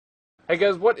Hey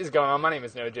guys, what is going on? My name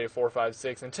is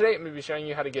NoJ456, and today I'm going to be showing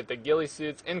you how to get the ghillie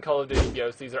suits in Call of Duty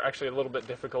Ghosts. These are actually a little bit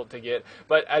difficult to get,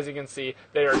 but as you can see,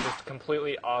 they are just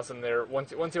completely awesome.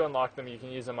 Once you unlock them, you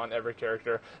can use them on every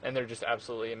character, and they're just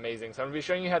absolutely amazing. So I'm going to be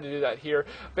showing you how to do that here.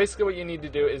 Basically, what you need to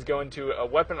do is go into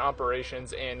Weapon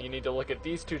Operations, and you need to look at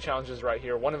these two challenges right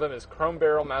here. One of them is Chrome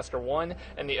Barrel Master 1,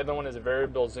 and the other one is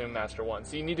Variable Zoom Master 1.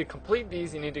 So you need to complete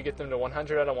these. You need to get them to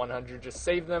 100 out of 100. Just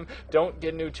save them. Don't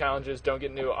get new challenges. Don't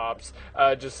get new ops.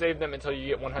 Just save them until you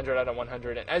get 100 out of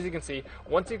 100, and as you can see,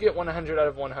 once you get 100 out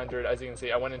of 100, as you can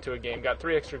see, I went into a game, got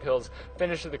 3 extra kills,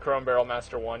 finished the Chrome Barrel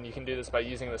Master 1. You can do this by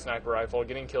using the sniper rifle,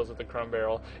 getting kills with the Chrome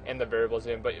Barrel, and the Variable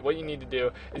Zoom, but what you need to do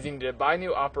is you need to buy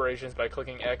new operations by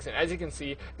clicking X, and as you can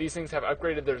see, these things have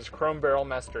upgraded. There's Chrome Barrel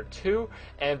Master 2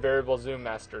 and Variable Zoom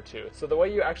Master 2. So the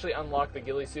way you actually unlock the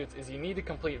ghillie suits is you need to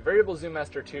complete Variable Zoom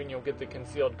Master 2, and you'll get the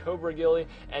Concealed Cobra Ghillie,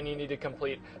 and you need to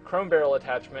complete Chrome Barrel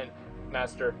Attachment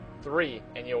Master 3,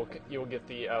 and you will get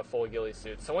the full ghillie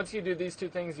suit. So once you do these two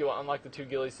things, you will unlock the 2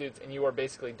 ghillie suits, and you are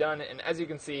basically done. And as you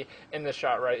can see in the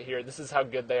shot right here, this is how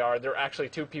good they are. There are actually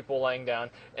 2 people laying down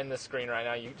in the screen right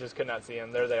now. You just could not see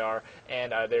them. There they are,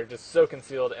 and they're just so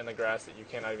concealed in the grass that you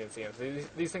cannot even see them. So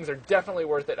these things are definitely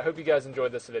worth it. I hope you guys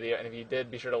enjoyed this video, and if you did,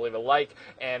 be sure to leave a like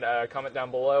and comment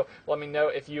down below. Let me know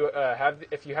if you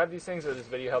have these things or this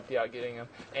video helped you out getting them,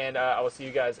 and I will see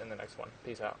you guys in the next one.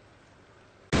 Peace out.